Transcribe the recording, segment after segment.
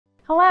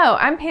Hello,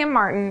 I'm Pam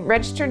Martin,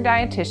 registered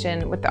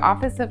dietitian with the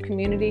Office of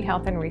Community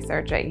Health and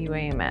Research at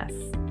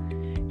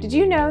UAMS. Did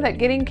you know that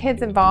getting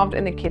kids involved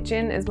in the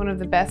kitchen is one of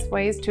the best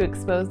ways to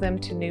expose them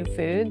to new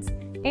foods,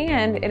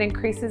 and it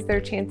increases their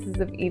chances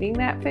of eating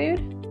that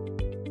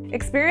food?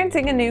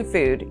 Experiencing a new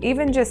food,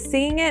 even just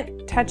seeing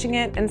it, touching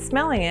it, and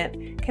smelling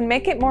it, can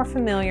make it more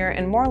familiar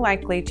and more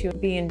likely to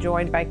be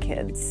enjoyed by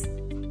kids.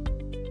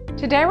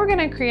 Today we're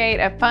going to create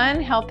a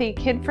fun, healthy,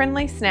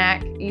 kid-friendly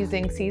snack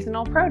using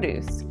seasonal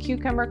produce,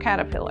 cucumber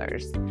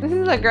caterpillars. This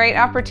is a great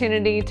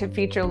opportunity to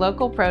feature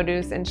local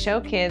produce and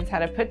show kids how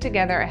to put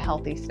together a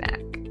healthy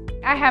snack.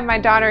 I have my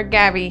daughter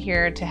Gabby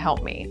here to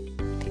help me.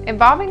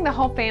 Involving the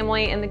whole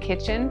family in the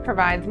kitchen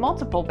provides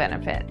multiple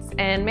benefits,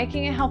 and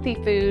making a healthy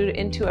food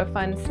into a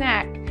fun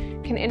snack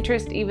can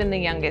interest even the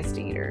youngest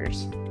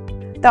eaters.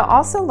 They'll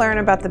also learn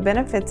about the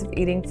benefits of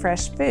eating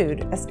fresh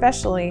food,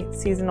 especially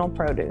seasonal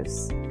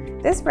produce.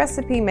 This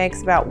recipe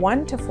makes about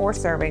 1 to 4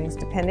 servings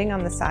depending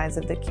on the size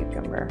of the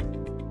cucumber.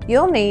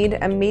 You'll need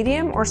a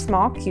medium or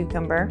small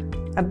cucumber,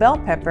 a bell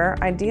pepper,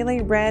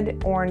 ideally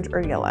red, orange,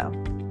 or yellow.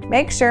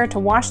 Make sure to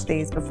wash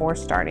these before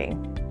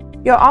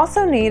starting. You'll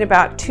also need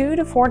about 2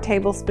 to 4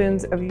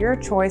 tablespoons of your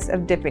choice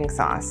of dipping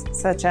sauce,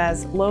 such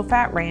as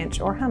low-fat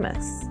ranch or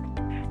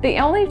hummus. The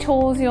only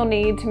tools you'll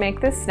need to make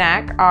this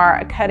snack are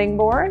a cutting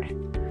board,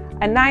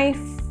 a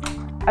knife,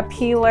 a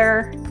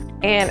peeler,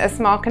 and a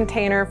small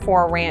container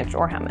for ranch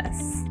or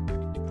hummus.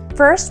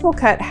 First, we'll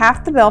cut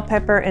half the bell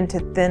pepper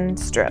into thin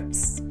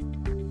strips.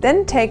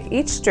 Then take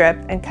each strip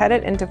and cut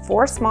it into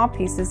 4 small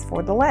pieces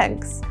for the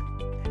legs.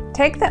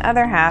 Take the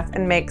other half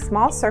and make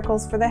small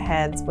circles for the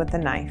heads with a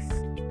knife.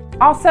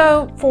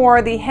 Also,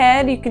 for the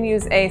head, you can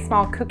use a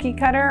small cookie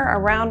cutter, a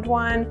round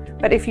one,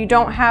 but if you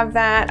don't have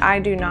that, I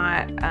do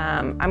not.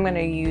 I'm going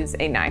to use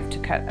a knife to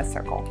cut a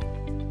circle.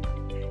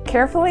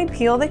 Carefully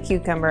peel the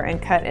cucumber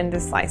and cut into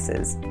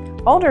slices.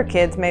 Older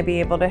kids may be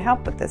able to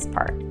help with this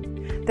part.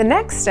 The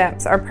next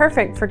steps are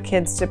perfect for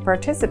kids to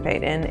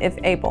participate in if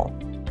able.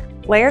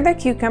 Layer the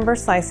cucumber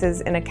slices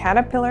in a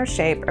caterpillar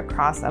shape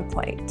across a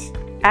plate.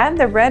 Add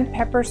the red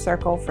pepper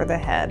circle for the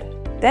head.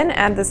 Then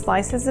add the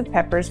slices of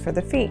peppers for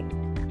the feet.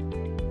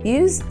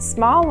 Use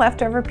small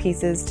leftover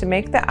pieces to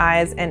make the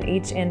eyes and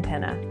each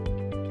antenna.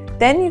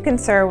 Then you can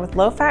serve with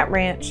low-fat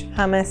ranch,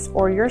 hummus,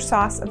 or your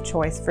sauce of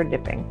choice for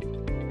dipping.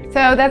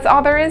 So that's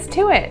all there is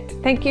to it.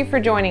 Thank you for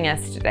joining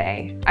us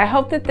today. I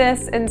hope that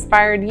this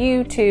inspired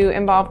you to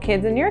involve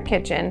kids in your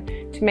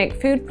kitchen to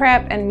make food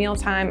prep and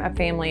mealtime a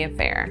family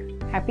affair.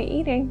 Happy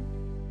eating!